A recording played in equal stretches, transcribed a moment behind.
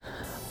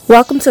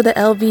Welcome to the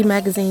LV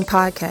Magazine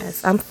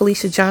podcast. I'm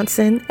Felicia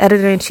Johnson,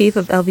 editor-in-chief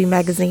of LV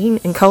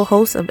Magazine and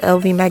co-host of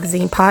LV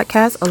Magazine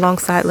podcast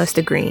alongside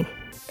Lester Green.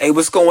 Hey,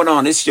 what's going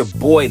on? It's your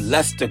boy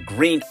Lester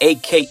Green,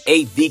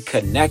 aka The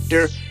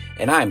Connector,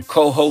 and I am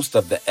co-host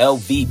of the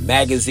LV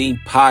Magazine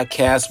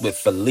podcast with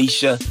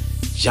Felicia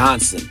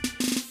Johnson.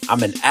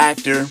 I'm an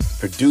actor,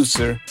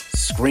 producer,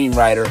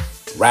 screenwriter,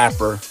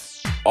 rapper,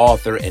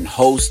 author, and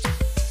host.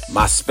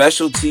 My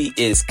specialty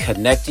is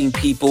connecting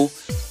people,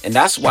 and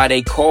that's why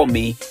they call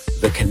me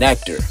The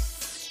Connector.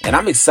 And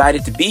I'm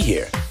excited to be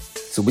here.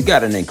 So we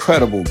got an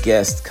incredible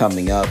guest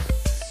coming up.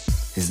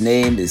 His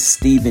name is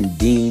Stephen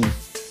Dean.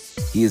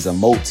 He is a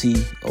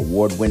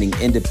multi-award-winning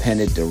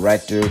independent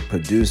director,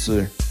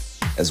 producer,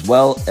 as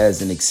well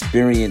as an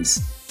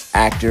experienced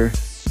actor.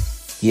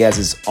 He has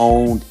his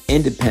own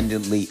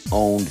independently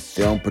owned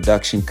film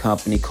production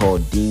company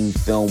called Dean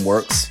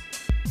Filmworks,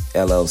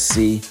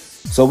 LLC.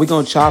 So we're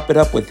going to chop it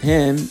up with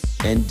him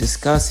and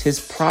discuss his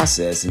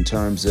process in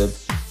terms of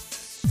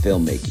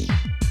filmmaking.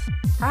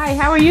 Hi,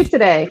 how are you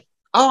today?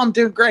 Oh, I'm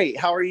doing great.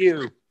 How are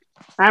you?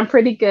 I'm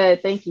pretty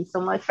good. Thank you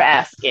so much for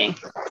asking.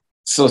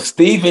 So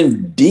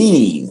Stephen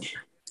Dean,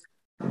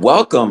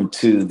 welcome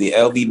to the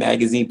LV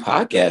Magazine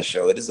podcast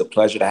show. It is a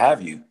pleasure to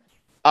have you.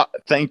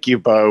 Thank you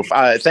both.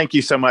 Thank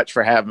you so much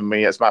for having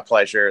me. It's my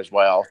pleasure as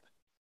well.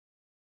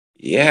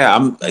 Yeah,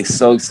 I'm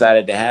so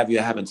excited to have you.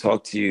 I haven't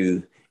talked to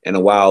you in a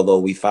while, though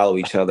we follow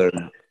each other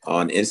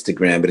on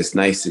Instagram, but it's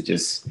nice to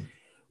just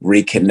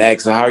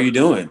reconnect. So how are you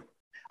doing?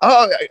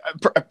 Oh,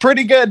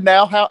 pretty good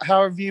now. How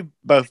have you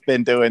both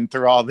been doing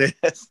through all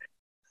this?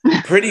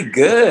 Pretty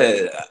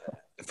good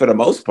for the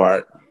most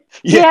part.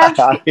 Yeah.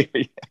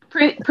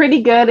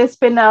 Pretty good. It's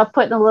been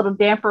putting a little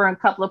damper on a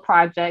couple of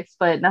projects,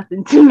 but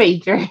nothing too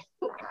major.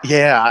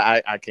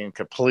 Yeah, I can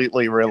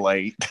completely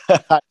relate.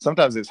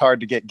 Sometimes it's hard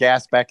to get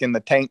gas back in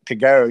the tank to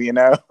go,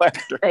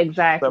 after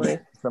Exactly.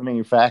 so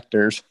many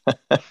factors.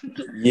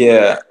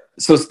 Yeah.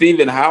 So,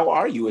 Stephen, how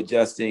are you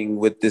adjusting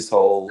with this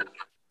whole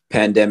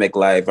pandemic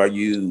life? Are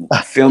you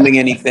filming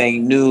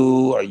anything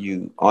new? Are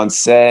you on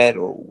set,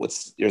 or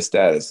what's your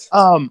status?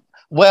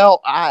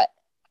 Well, I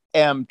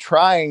am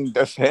trying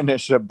to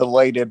finish a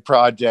belated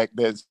project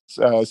that's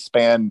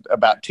spanned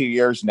about 2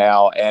 years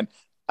now, and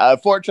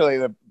fortunately,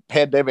 the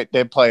pandemic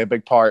did play a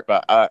big part,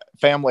 but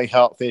family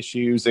health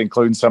issues,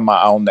 including some of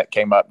my own that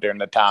came up during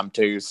the time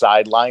too,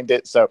 sidelined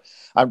it. So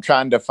I'm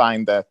trying to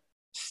find the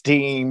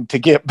steam to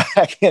get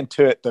back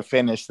into it to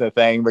finish the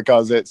thing,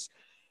 because it's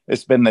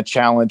been the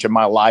challenge of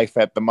my life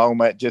at the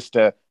moment, just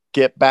to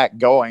get back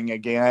going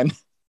again.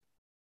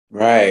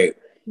 Right.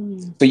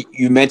 So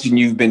you mentioned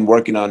you've been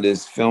working on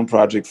this film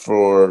project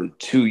for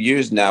 2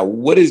 years now.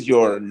 What is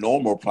your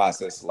normal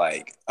process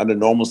like? Under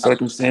normal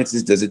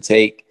circumstances, does it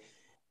take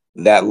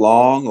that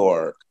long,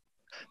 or?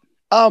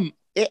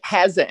 It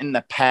hasn't in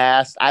the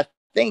past. I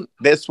think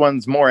this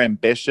one's more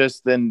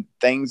ambitious than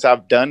things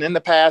I've done in the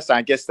past.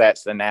 I guess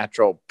that's the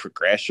natural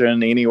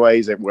progression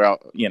anyways. And we're,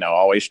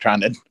 always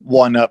trying to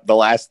one up the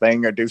last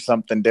thing or do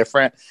something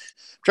different.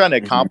 Trying to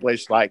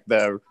accomplish like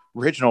the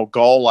original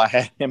goal I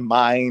had in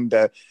mind,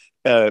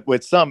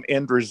 with some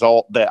end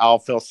result that I'll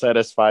feel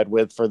satisfied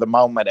with for the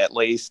moment, at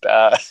least.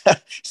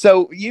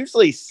 So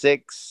usually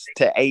 6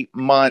 to 8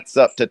 months,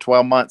 up to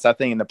 12 months, I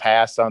think in the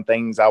past, on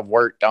things I've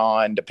worked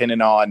on,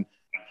 depending on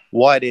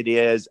what it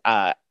is.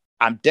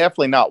 I'm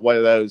definitely not one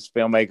of those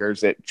filmmakers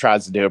that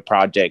tries to do a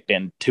project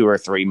in 2 or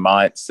 3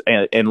 months,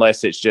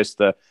 unless it's just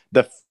the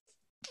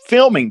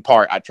filming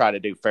part. I try to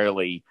do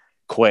fairly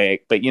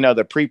quick, but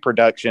the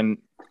pre-production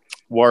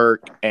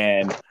work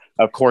and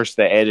of course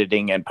the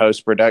editing and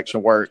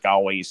post-production work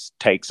always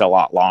takes a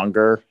lot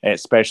longer,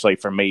 especially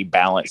for me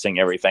balancing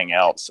everything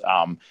else,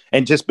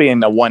 and just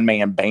being a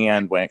one-man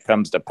band when it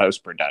comes to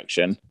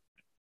post-production.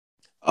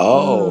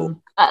 Oh,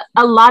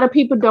 a lot of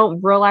people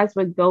don't realize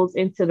what goes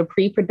into the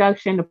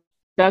pre-production, the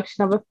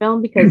production of a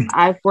film, because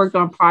I've worked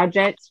on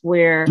projects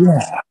where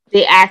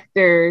the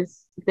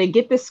actors, they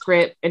get the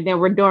script and then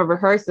we're doing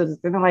rehearsals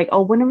and they're like,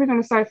 oh, when are we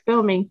going to start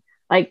filming?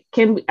 Like,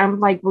 I'm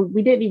like, well,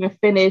 we didn't even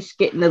finish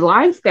getting the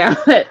lines down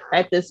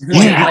at this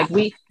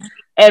point.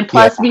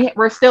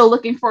 We're still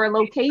looking for a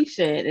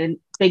location, and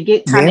they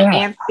get kind of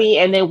antsy.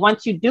 And then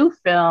once you do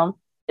film,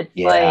 it's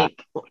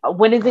like,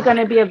 when is it going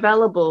to be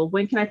available?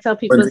 When can I tell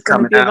people it's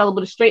going to be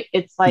available to straight?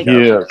 It's like,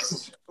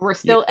 we're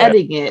still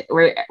editing it.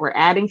 We're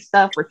adding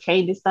stuff. We're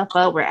changing stuff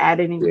up. We're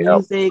adding in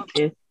music.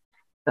 So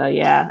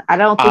I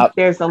don't think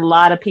there's a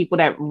lot of people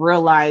that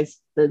realize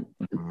the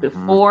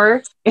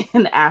before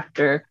and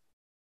after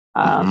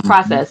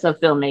process of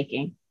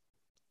filmmaking.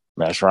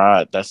 That's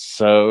right. That's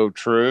so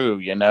true.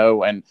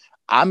 And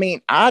I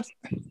mean,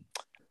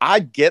 I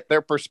get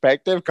their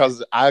perspective,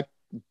 because I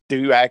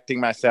do acting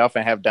myself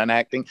and have done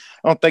acting.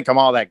 I don't think I'm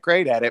all that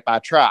great at it, but I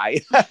try.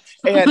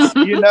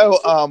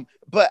 And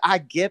but I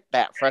get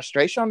that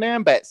frustration on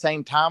them. But at the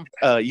same time,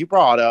 you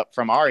brought up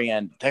from our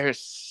end,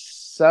 there's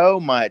so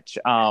much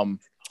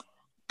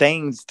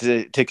things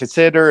to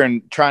consider,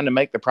 and trying to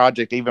make the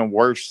project even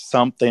worse,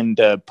 something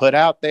to put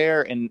out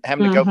there, and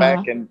having to go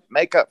back and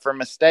make up for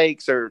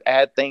mistakes or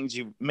add things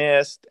you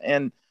missed.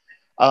 And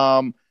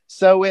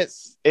so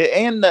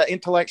and the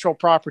intellectual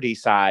property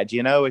side,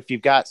 you know, if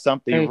you've got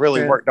something you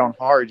really worked on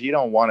hard, you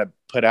don't want to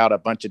put out a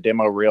bunch of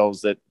demo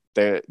reels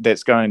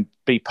that's going to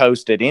be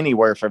posted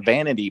anywhere for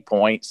vanity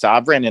points. So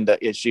I've ran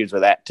into issues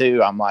with that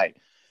too. I'm like,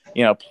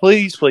 you know,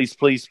 please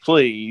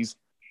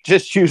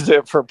just use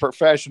it for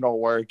professional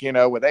work, you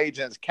know, with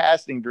agents,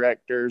 casting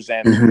directors,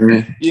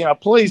 and you know,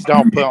 please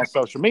don't put on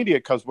social media,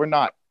 because we're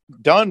not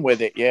done with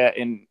it yet.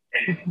 And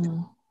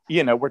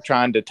you know, we're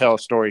trying to tell a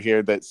story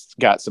here that's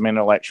got some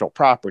intellectual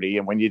property,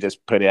 and when you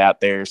just put it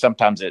out there,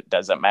 sometimes it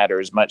doesn't matter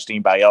as much to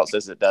anybody else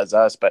as it does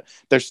us, but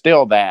there's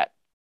still that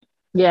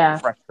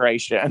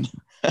frustration.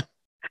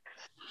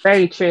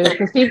 Very true,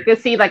 because you can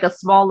see like a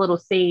small little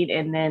seed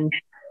and then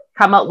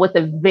come up with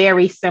a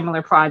very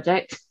similar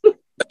project.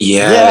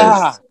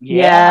 Yes.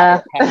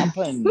 Yeah.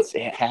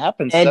 It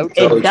happens.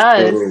 It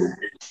does. True.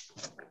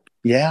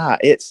 Yeah,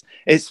 it's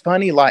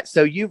funny. Like,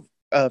 so you've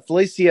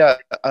Felicia,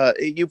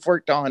 you've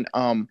worked on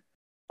in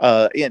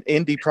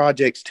indie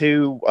projects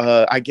too,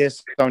 I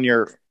guess on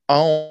your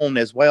own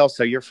as well.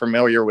 So you're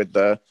familiar with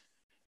the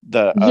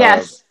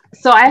yes.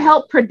 So I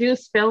help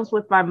produce films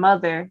with my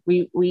mother.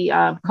 We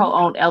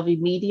co-own LV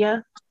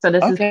Media. So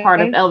this is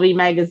part of LV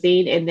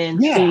Magazine, and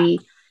then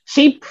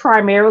she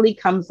primarily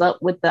comes up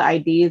with the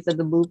ideas of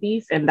the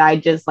movies, and I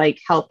just like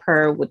help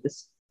her with the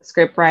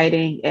script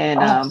writing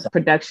and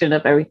production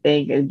of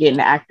everything and getting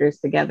the actors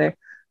together.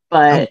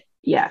 But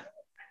yeah,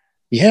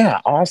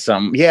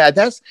 awesome. Yeah,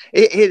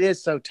 it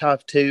is so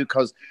tough too,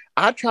 because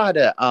I try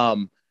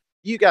to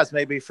you guys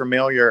may be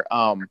familiar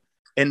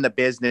in the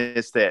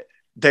business that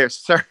there's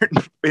certain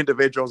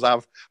individuals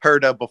I've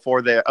heard of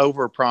before that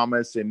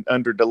overpromise and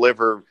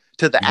underdeliver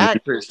to the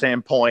actor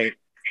standpoint.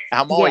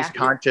 I'm always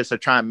conscious of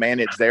trying to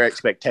manage their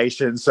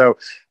expectations. So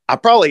I'm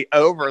probably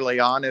overly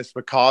honest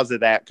because of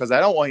that, because I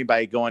don't want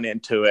anybody going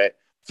into it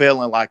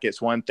feeling like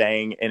it's one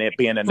thing and it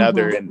being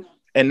another.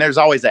 And there's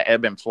always that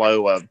ebb and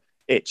flow of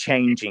it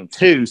changing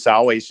too. So I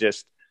always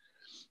just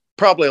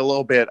probably a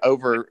little bit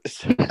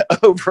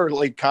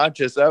overly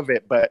conscious of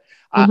it. But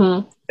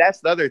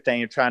that's the other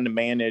thing, trying to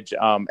manage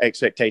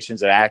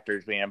expectations of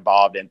actors being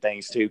involved in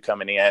things too,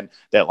 coming in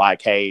that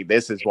like, hey,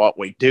 this is what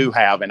we do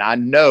have. And I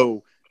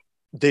know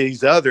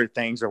these other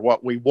things are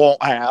what we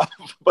won't have,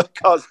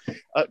 because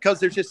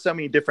there's just so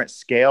many different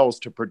scales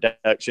to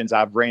productions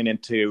I've ran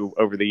into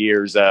over the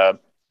years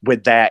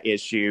with that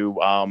issue.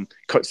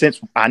 Since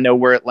I know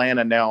we're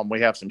Atlanta now and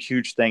we have some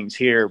huge things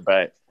here,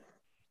 but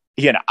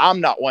you know, I'm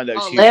not one of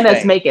those.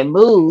 Atlanta's making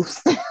moves.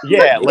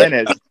 Yeah,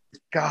 Atlanta's,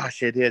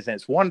 gosh, it is, and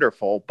it's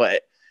wonderful,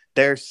 but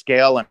their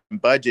scale and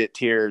budget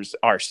tiers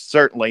are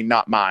certainly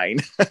not mine.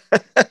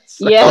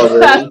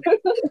 Yeah.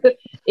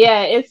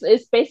 Yeah,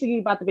 it's basically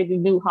about to be the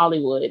new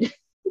Hollywood.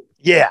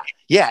 Yeah.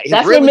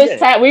 That's really what Miss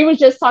Pat. We were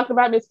just talking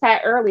about Miss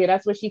Pat earlier.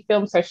 That's where she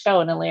films her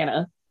show in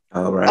Atlanta.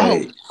 All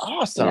right. Oh,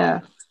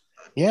 awesome.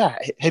 Yeah.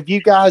 Have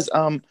you guys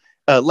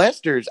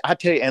Lester's? I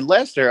tell you, and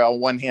Lester,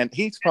 on one hand,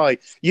 he's probably,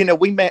 you know,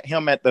 we met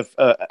him at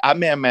I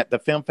met him at the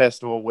film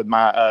festival with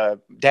my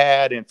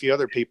dad and a few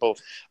other people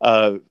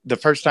the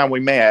first time we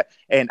met,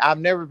 and I've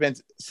never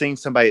seen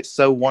somebody that's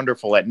so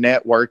wonderful at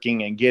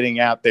networking and getting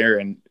out there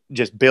and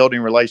just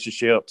building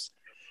relationships.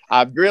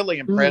 I'm really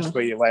impressed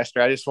with you,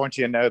 Lester. I just want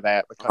you to know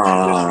that, because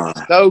you're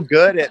just so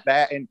good at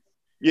that. And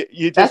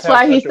you just that's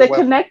why he's the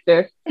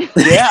connector.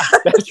 Yeah,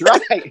 that's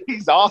right.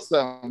 He's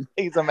awesome.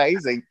 He's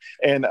amazing.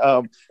 And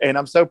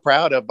I'm so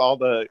proud of all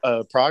the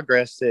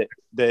progress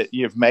that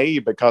you've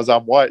made, because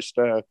I've watched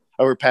over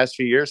the past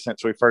few years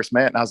since we first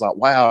met. And I was like,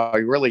 wow,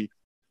 you're really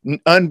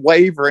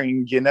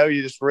unwavering. You know,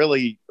 you just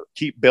really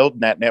keep building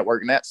that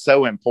network. And that's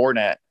so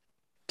important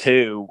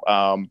too.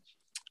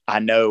 I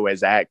know,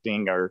 as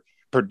acting or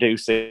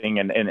producing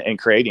and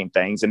creating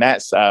things, and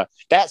that's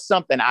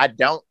something I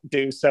don't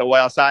do so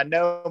well. So I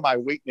know my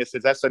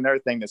weaknesses. That's another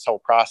thing this whole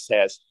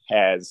process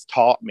has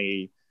taught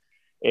me,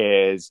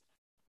 is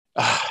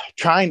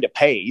trying to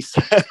pace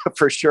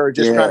for sure.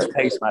 Just trying to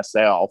pace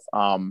myself.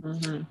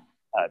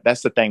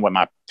 That's the thing with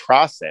my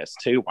process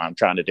too, when I'm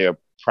trying to do a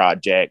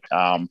project.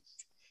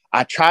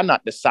 I try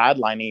not to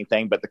sideline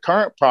anything, but the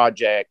current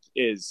project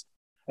is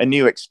a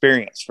new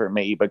experience for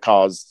me,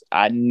 because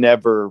I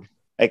never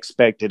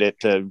expected it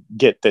to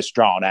get this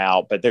drawn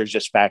out, but there's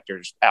just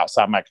factors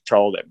outside my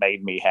control that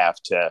made me have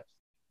to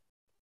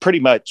pretty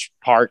much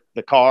park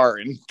the car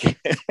and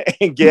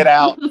get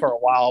out for a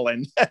while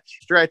and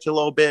stretch a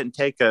little bit and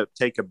take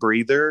a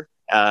breather,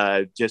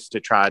 just to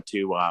try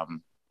to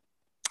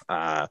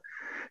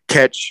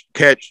catch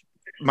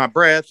my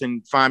breath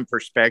and find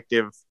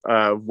perspective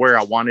where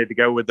I wanted to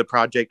go with the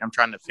project I'm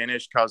trying to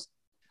finish, because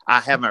I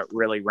haven't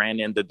really ran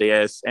into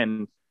this,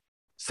 and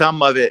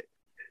some of it,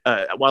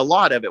 a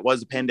lot of it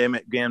was a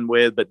pandemic to begin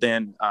with, but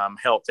then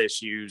health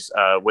issues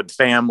with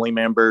family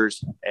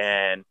members,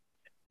 and,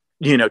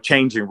 you know,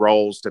 changing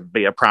roles to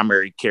be a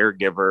primary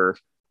caregiver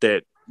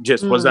that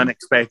just was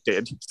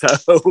unexpected.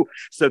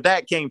 So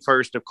that came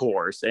first, of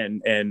course.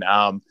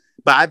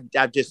 But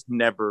I've just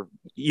never,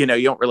 you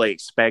don't really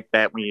expect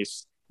that when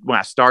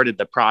I started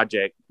the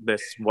project,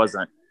 this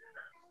wasn't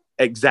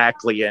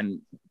exactly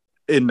in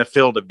the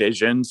field of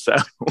vision. So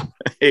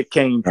it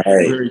came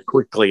very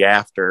quickly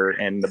after,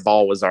 and the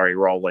ball was already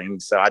rolling.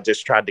 So I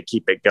just tried to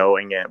keep it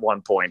going. At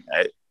one point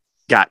it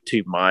got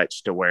too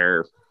much to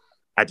where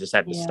I just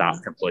had to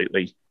stop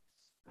completely.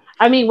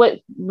 I mean,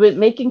 with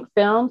making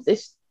films,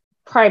 it's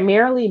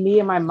primarily me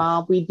and my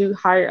mom. We do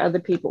hire other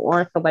people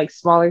on for like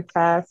smaller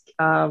tasks.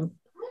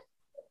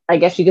 I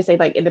guess you could say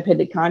like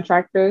independent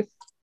contractors.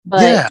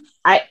 But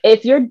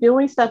if you're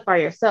doing stuff by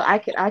yourself, I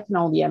can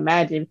only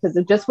imagine, because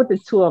just with the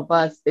two of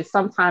us,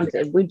 sometimes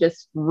we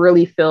just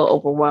really feel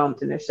overwhelmed,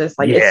 and it's just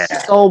like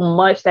it's so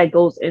much that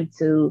goes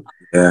into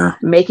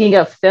making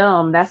a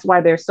film. That's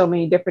why there's so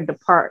many different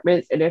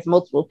departments, and there's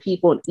multiple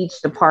people in each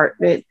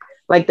department.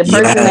 Like the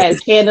person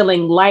that's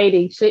handling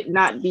lighting should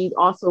not be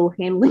also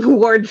handling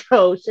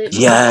wardrobe, should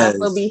not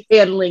also be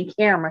handling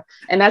camera.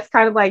 And that's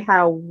kind of like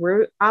how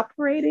we're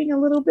operating a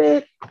little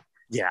bit.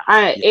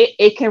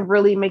 It can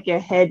really make your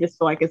head just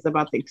feel like it's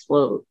about to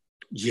explode.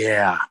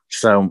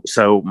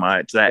 So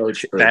much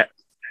that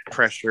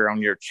pressure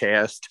on your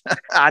chest.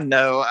 I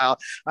know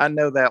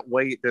that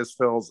weight just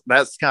feels.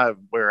 That's kind of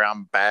where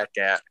I'm back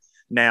at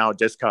now,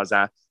 just because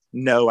I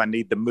know I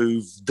need to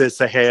move this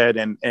ahead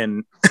and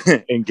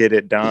and get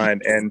it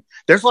done. And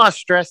there's a lot of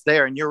stress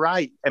there. And you're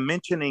right. And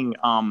mentioning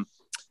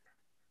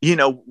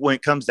when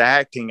it comes to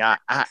acting, I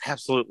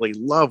absolutely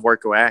love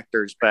working with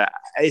actors, but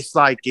it's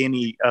like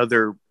any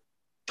other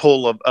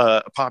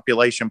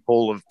population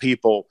pool of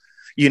people.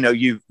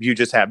 You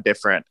just have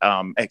different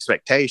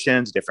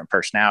expectations, different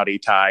personality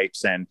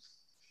types, and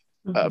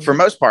for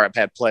most part I've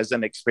had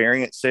pleasant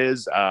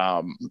experiences,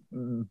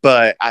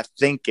 but I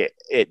think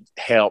it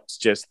helps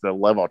just the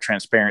level of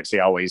transparency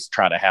I always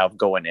try to have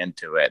going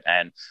into it.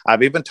 And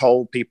I've even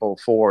told people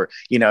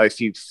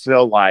if you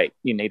feel like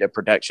you need a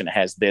production that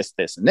has this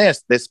and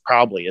this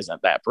probably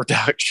isn't that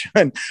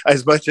production.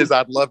 As much as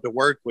I'd love to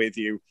work with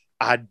you,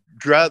 I'd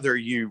rather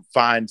you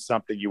find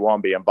something you want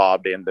to be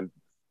involved in than,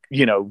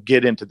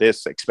 get into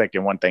this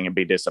expecting one thing and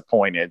be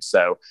disappointed.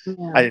 So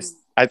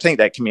I think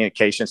that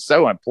communication is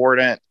so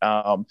important.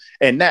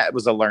 And that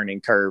was a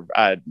learning curve.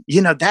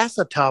 That's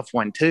a tough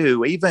one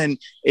too. Even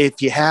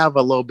if you have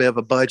a little bit of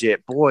a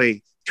budget,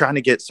 boy, trying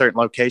to get certain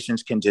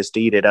locations can just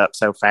eat it up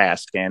so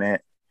fast, can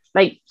it?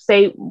 Like,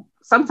 say,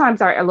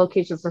 sometimes our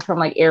locations are from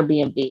like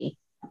Airbnb.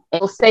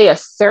 It'll say a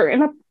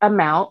certain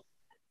amount.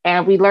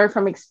 And we learn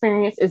from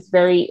experience, it's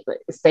very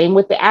same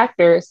with the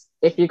actors.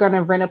 If you're going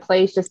to rent a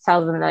place, just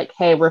tell them like,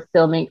 hey, we're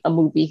filming a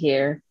movie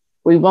here.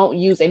 We won't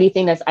use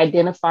anything that's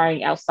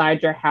identifying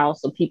outside your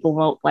house, so people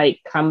won't like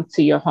come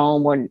to your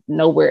home or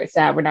know where it's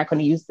at. We're not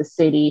going to use the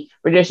city.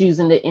 We're just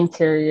using the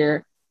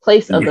interior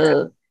place of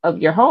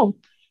your home.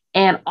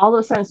 And all of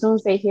a sudden, as soon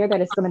as they hear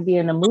that it's going to be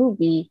in a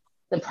movie,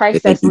 the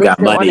price that's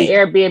listed on the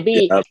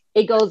Airbnb,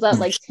 it goes up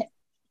like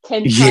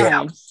 10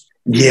 times.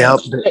 Yeah,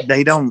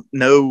 they don't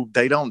know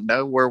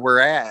where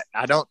we're at.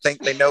 I don't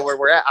think they know where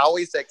we're at. I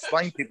always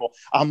explain to people,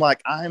 I'm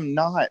like, I'm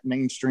not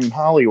mainstream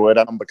Hollywood,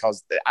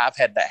 because I've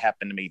had that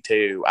happen to me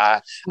too.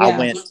 I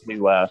went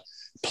to a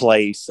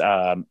place,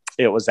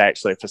 it was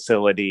actually a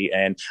facility,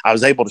 and I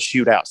was able to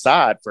shoot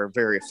outside for a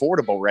very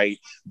affordable rate.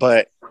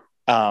 But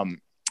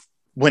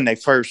when I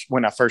first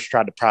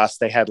tried to price,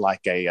 they had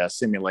like a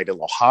simulated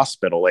little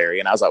hospital area,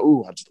 and I was like,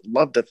 "Ooh, I'd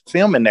love to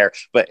film in there,"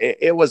 but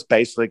it was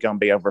basically going to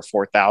be over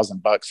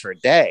 $4,000 for a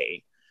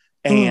day,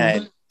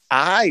 and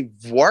I've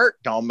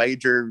worked on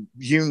major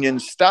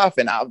union stuff,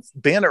 and I've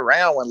been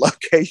around when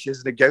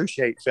locations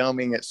negotiate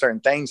filming at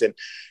certain things, and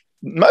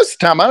most of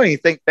the time I don't even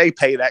think they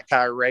pay that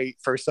kind of rate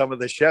for some of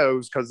the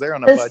shows because they're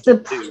on a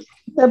budget too.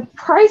 The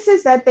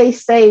prices that they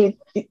say,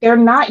 they're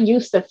not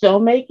used to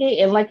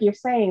filmmaking, and like you're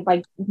saying,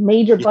 like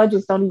major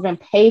budgets don't even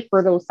pay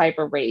for those type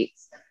of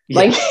rates.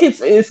 Like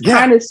it's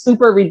kind of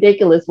super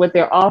ridiculous what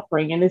they're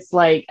offering, and it's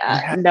like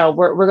no,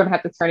 we're gonna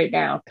have to turn it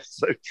down.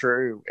 So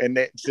true. And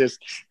it's just,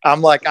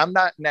 I'm like, I'm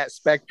not in that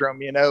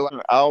spectrum, I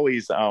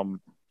always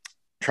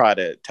try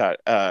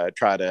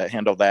to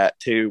handle that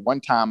too.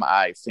 One time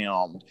I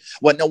filmed,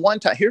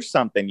 here's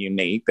something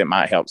unique that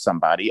might help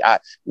somebody.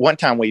 One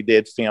time we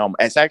did film,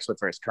 it's actually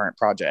for his current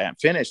project, I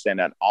finished in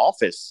an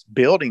office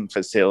building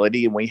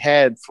facility, and we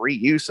had free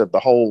use of the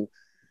whole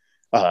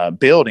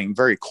building,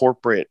 very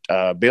corporate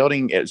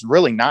building. It was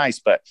really nice,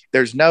 but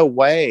there's no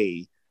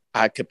way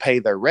I could pay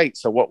their rate.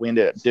 So what we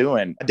ended up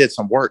doing, I did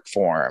some work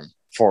for them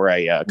for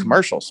a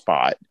commercial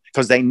spot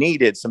because they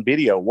needed some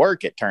video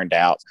work, it turned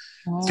out,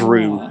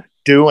 through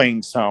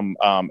doing some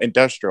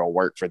industrial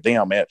work for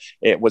them.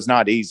 It was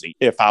not easy.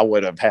 If I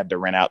would have had to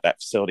rent out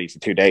that facility for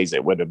 2 days,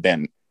 it would have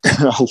been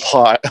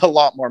a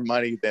lot more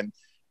money than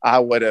I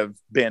would have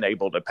been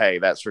able to pay.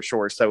 That's for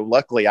sure. So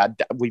luckily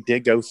we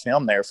did go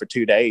film there for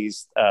 2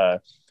 days,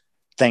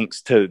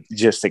 thanks to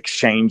just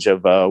exchange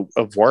of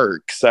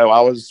work. So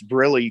I was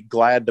really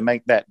glad to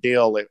make that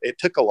deal. It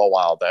took a little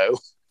while though.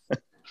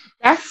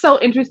 That's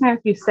so interesting if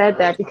you said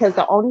that, because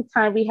the only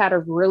time we had a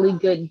really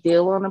good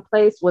deal on a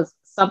place was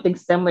something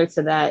similar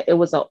to that. It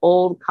was an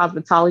old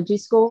cosmetology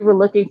school. We were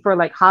looking for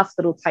like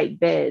hospital type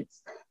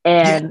beds,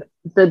 and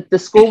the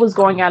school was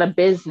going out of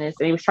business,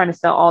 and they was trying to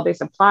sell all their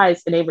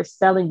supplies, and they were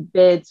selling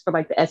beds for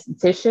like the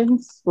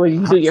estheticians where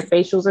you do your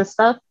facials and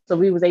stuff. So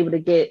we was able to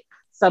get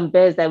some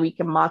beds that we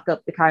can mock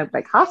up the kind of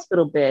like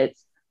hospital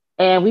beds,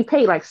 and we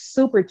paid like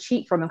super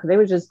cheap for them because they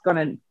were just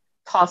gonna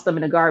toss them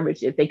in the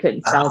garbage if they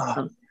couldn't sell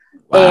them.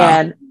 Wow.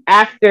 And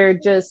after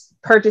just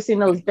purchasing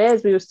those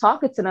beds, we was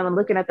talking to them and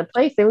looking at the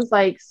place. It was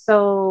like,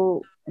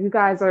 so you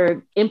guys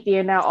are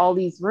emptying out all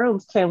these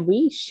rooms. Can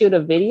we shoot a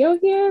video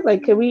here?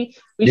 Like, can we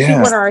shoot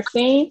one of our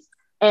scenes?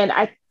 And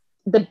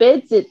the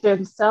beds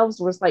themselves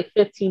was like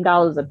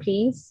 $15 a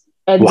piece.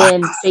 And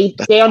then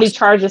they only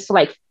charge us for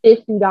like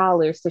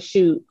 $50 to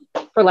shoot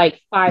for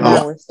like 5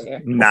 hours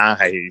there.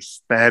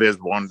 Nice. That is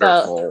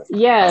wonderful.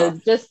 So,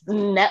 just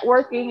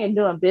networking and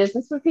doing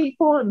business with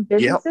people and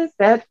businesses,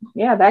 that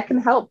can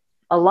help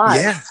a lot.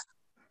 Yeah.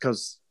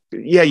 Because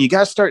you got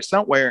to start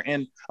somewhere.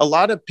 And a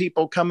lot of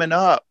people coming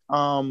up,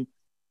 through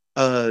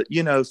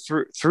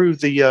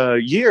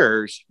the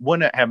years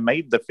wouldn't have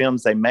made the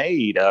films they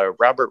made.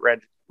 Robert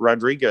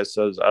Rodriguez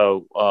was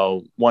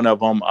one of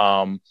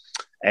them.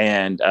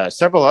 And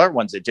several other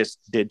ones that just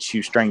did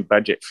shoestring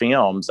budget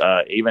films.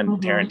 Even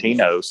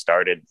Tarantino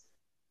started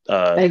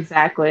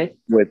exactly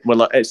with.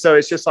 So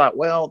it's just like,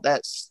 well,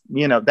 that's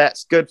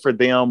good for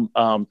them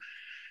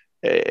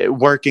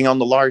working on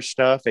the large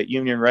stuff at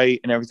union rate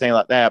and everything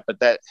like that.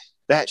 But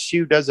that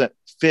shoe doesn't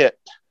fit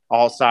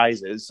all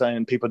sizes,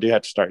 and people do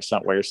have to start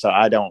somewhere. So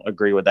I don't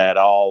agree with that at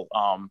all.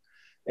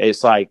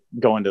 It's like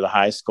going to the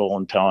high school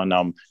and telling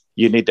them,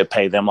 you need to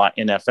pay them like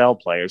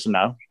NFL players.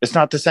 No, it's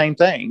not the same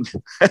thing.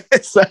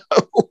 So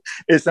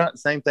it's not the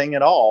same thing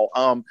at all.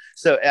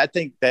 So I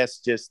think that's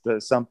just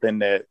something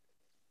that,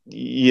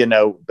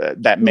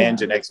 that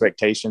managing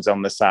expectations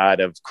on the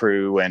side of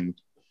crew and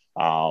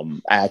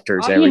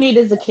actors. All you need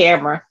is a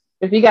camera.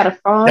 If you got a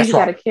phone,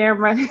 got a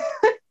camera.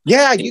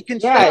 Yeah, you can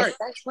start.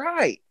 That's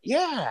right.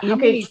 Yeah.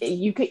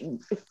 You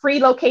could free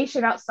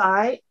location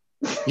outside.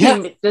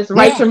 Yeah. Just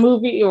write your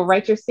movie or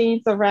write your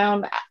scenes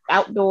around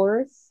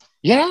outdoors.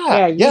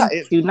 You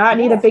do not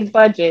need a big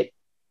budget.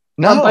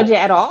 No budget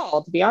at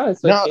all, to be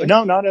honest with you.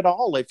 No, not at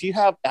all. If you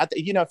have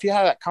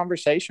that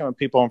conversation with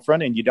people in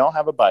front and you don't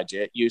have a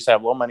budget, you just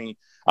have a little money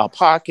out of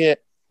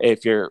pocket.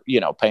 If you're,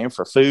 paying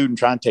for food and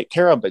trying to take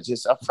care of it,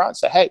 just up front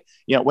say, hey,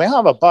 we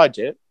have a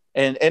budget,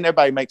 and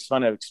everybody makes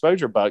fun of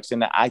exposure bucks.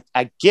 And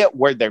I get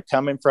where they're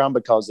coming from,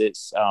 because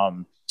it's,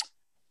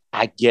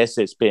 I guess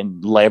it's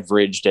been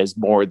leveraged as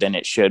more than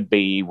it should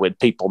be with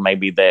people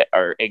maybe that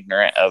are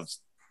ignorant of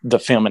the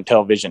film and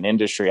television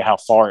industry, how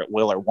far it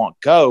will or won't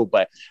go.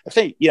 But I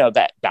think,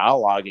 that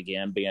dialogue,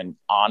 again, being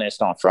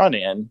honest on front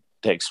end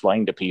to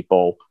explain to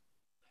people,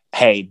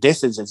 hey,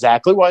 this is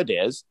exactly what it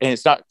is. And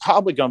it's not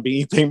probably going to be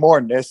anything more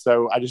than this.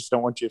 So I just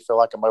don't want you to feel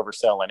like I'm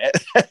overselling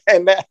it.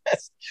 And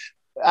that's,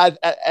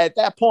 at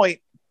that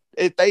point,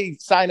 if they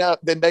sign up,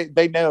 then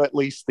they know at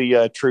least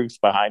the truth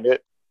behind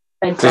it.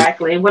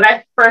 Exactly. When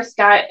I first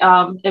got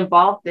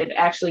involved in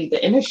actually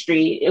the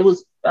industry, it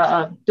was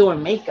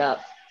doing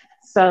makeup.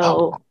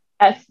 So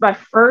at my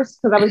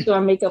first, because I was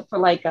doing makeup for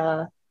like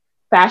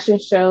fashion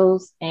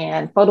shows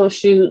and photo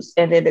shoots,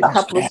 and then a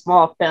couple of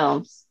small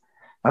films.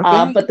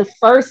 Okay. But the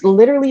first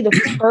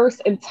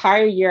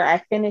entire year, I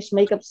finished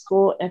makeup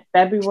school in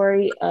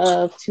February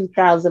of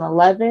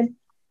 2011.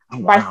 Oh,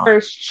 wow. My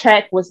first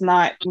check was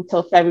not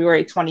until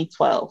February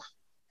 2012.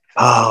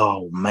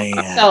 Oh,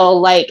 man. So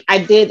like I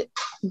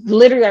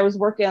was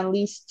working at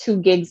least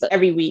 2 gigs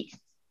every week.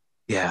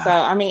 Yeah. So,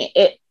 I mean,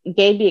 it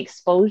gave me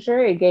exposure.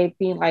 It gave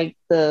me like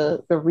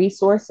the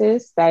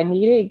resources that I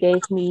needed. It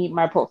gave me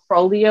my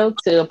portfolio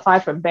to apply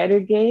for better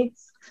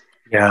gigs.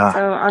 Yeah.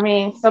 So, I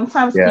mean,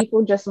 sometimes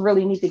people just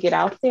really need to get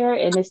out there,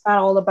 and it's not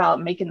all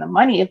about making the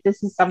money. If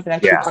this is something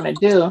that you're going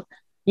to do,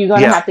 you're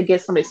going to have to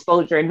get some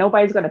exposure, and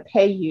nobody's going to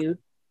pay you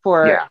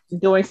for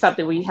doing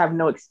something where you have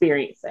no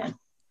experience in.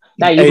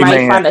 Now you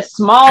might find a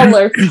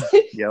smaller,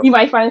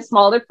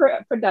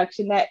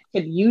 production that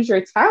could use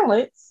your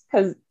talents,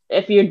 because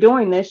if you're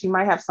doing this, you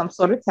might have some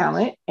sort of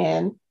talent,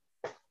 and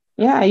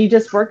you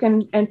just work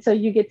until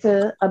you get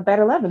to a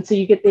better level, until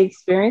you get the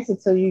experience,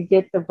 until you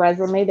get the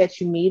resume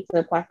that you need to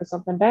apply for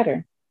something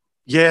better.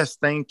 Yes,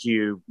 thank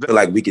you. I feel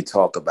like we could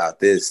talk about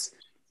this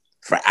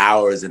for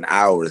hours and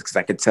hours, because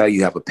I could tell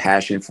you have a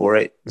passion for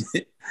it.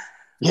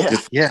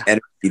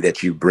 Energy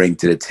that you bring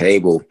to the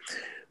table.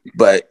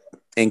 But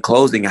in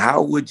closing,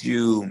 how would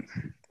you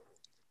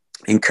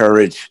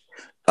encourage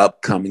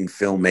upcoming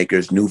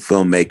filmmakers, new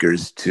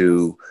filmmakers,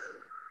 to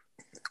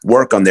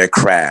work on their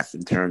craft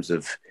in terms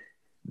of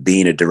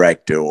being a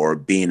director or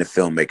being a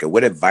filmmaker?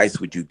 What advice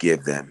would you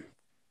give them?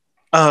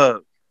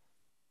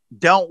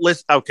 Don't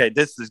listen. Okay,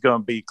 this is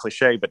going to be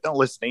cliche, but don't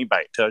listen to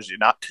anybody that tells you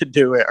not to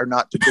do it or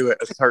not to do it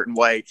a certain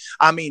way.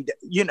 I mean,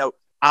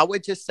 I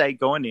would just say,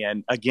 going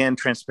in, again,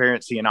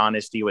 transparency and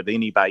honesty with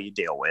anybody you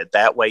deal with.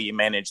 That way you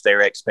manage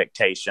their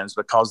expectations,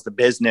 because the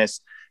business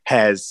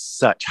has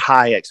such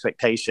high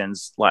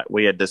expectations, like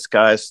we had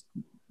discussed.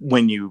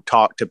 When you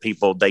talk to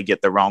people, they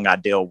get the wrong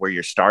idea where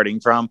you're starting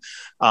from.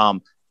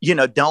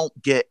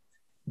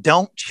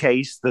 Don't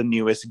chase the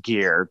newest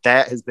gear.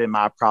 That has been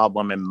my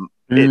problem. And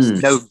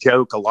it's no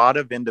joke. A lot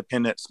of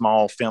independent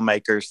small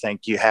filmmakers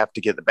think you have to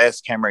get the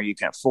best camera you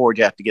can afford.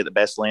 You have to get the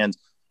best lens.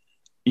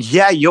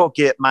 Yeah, you'll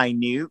get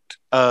minute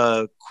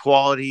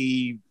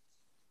quality,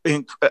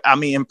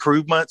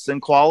 improvements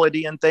in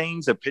quality and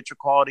things, of picture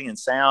quality and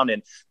sound.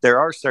 And there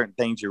are certain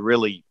things you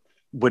really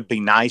would be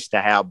nice to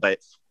have, but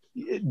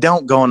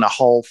don't go in the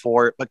hole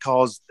for it,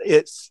 because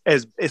it's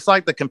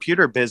like the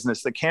computer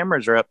business. The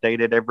cameras are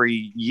updated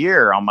every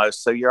year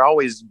almost. So you're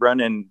always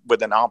running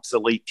with an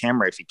obsolete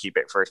camera. If you keep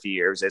it for a few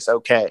years, it's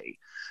okay.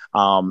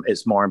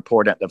 It's more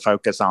important to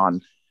focus on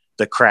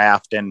the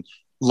craft and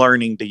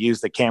learning to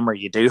use the camera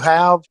you do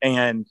have,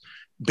 and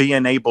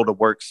being able to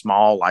work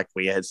small. Like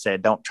we had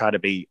said, don't try to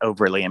be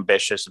overly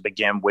ambitious to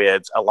begin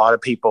with. A lot of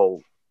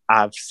people,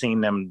 I've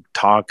seen them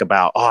talk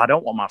about, I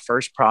don't want my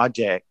first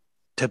project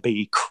to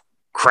be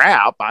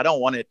crap. I don't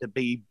want it to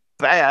be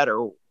bad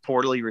or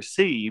poorly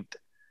received.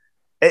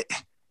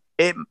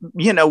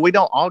 We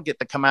don't all get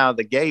to come out of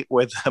the gate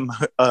with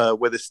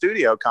a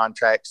studio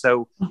contract.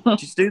 So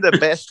just do the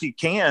best you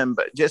can,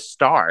 but just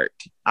start.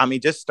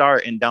 Just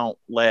start, and don't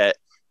let,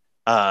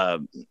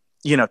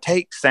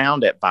 take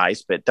sound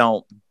advice, but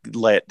don't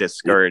let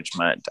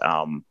discouragement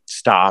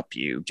stop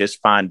you.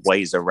 Just find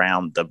ways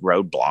around the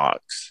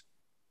roadblocks.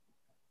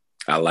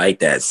 I like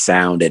that,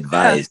 sound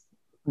advice.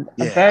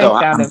 Very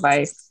sound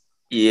advice.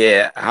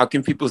 Yeah. How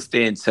can people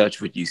stay in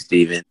touch with you,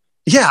 Steven?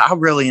 Yeah, I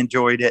really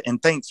enjoyed it.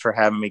 And thanks for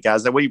having me,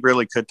 guys. We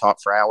really could talk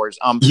for hours.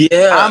 I would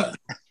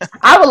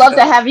love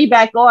to have you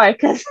back on,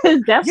 because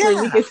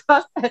definitely we could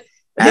talk.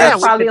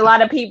 There's probably a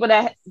lot of people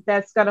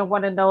that's going to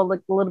want to know a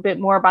little bit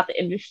more about the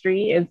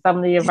industry and some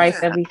of the advice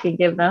that we can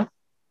give them.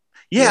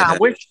 Yeah, I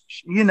wish,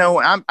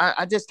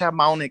 I just have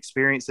my own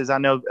experiences. I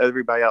know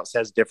everybody else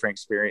has different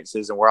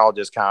experiences, and we're all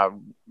just kind of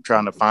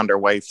trying to find our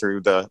way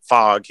through the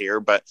fog here.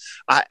 But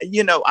I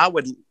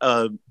would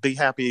be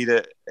happy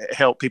to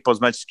help people as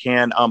much as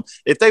can.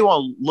 If they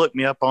want to look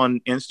me up on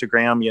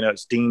Instagram,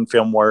 it's Dean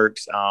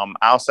Filmworks. I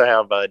also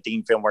have a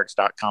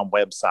deanfilmworks.com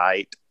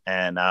website,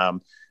 and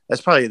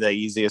that's probably the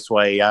easiest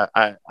way.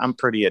 I'm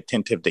pretty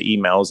attentive to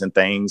emails and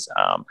things,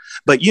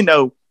 but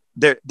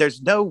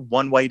there's no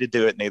one way to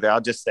do it neither. I'll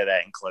just say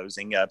that in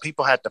closing.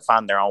 People have to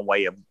find their own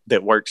way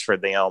that works for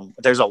them.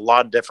 There's a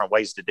lot of different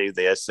ways to do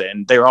this,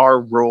 and there are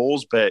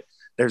rules, but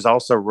there's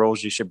also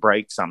rules you should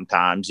break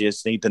sometimes. You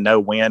just need to know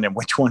when and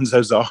which ones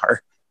those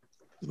are.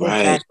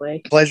 Right.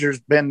 Exactly. Pleasure's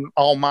been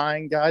all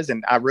mine, guys,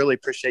 and I really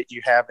appreciate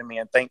you having me,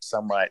 and thanks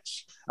so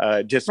much.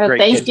 Great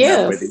catching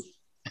up with you.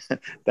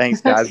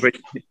 Thanks, guys. But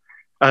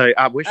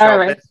I wish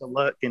y'all best of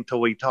luck until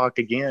we talk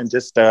again.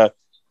 Just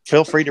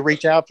feel free to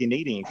reach out if you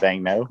need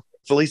anything. No,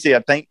 Felicia,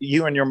 I thank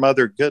you and your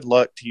mother. Good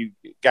luck to you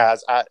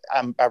guys. I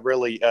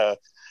really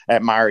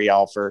admire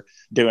y'all for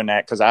doing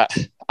that, because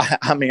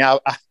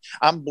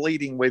I'm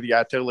bleeding with you.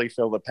 I totally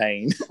feel the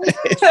pain.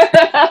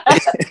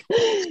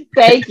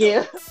 Thank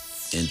you.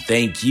 And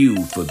thank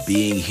you for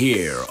being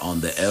here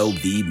on the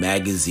LV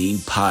Magazine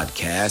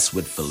podcast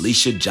with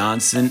Felicia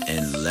Johnson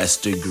and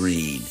Lester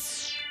Green.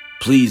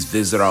 Please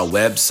visit our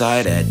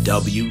website at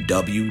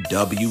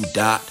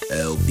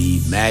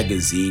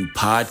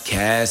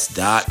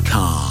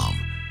www.lvmagazinepodcast.com.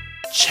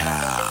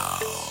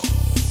 Ciao.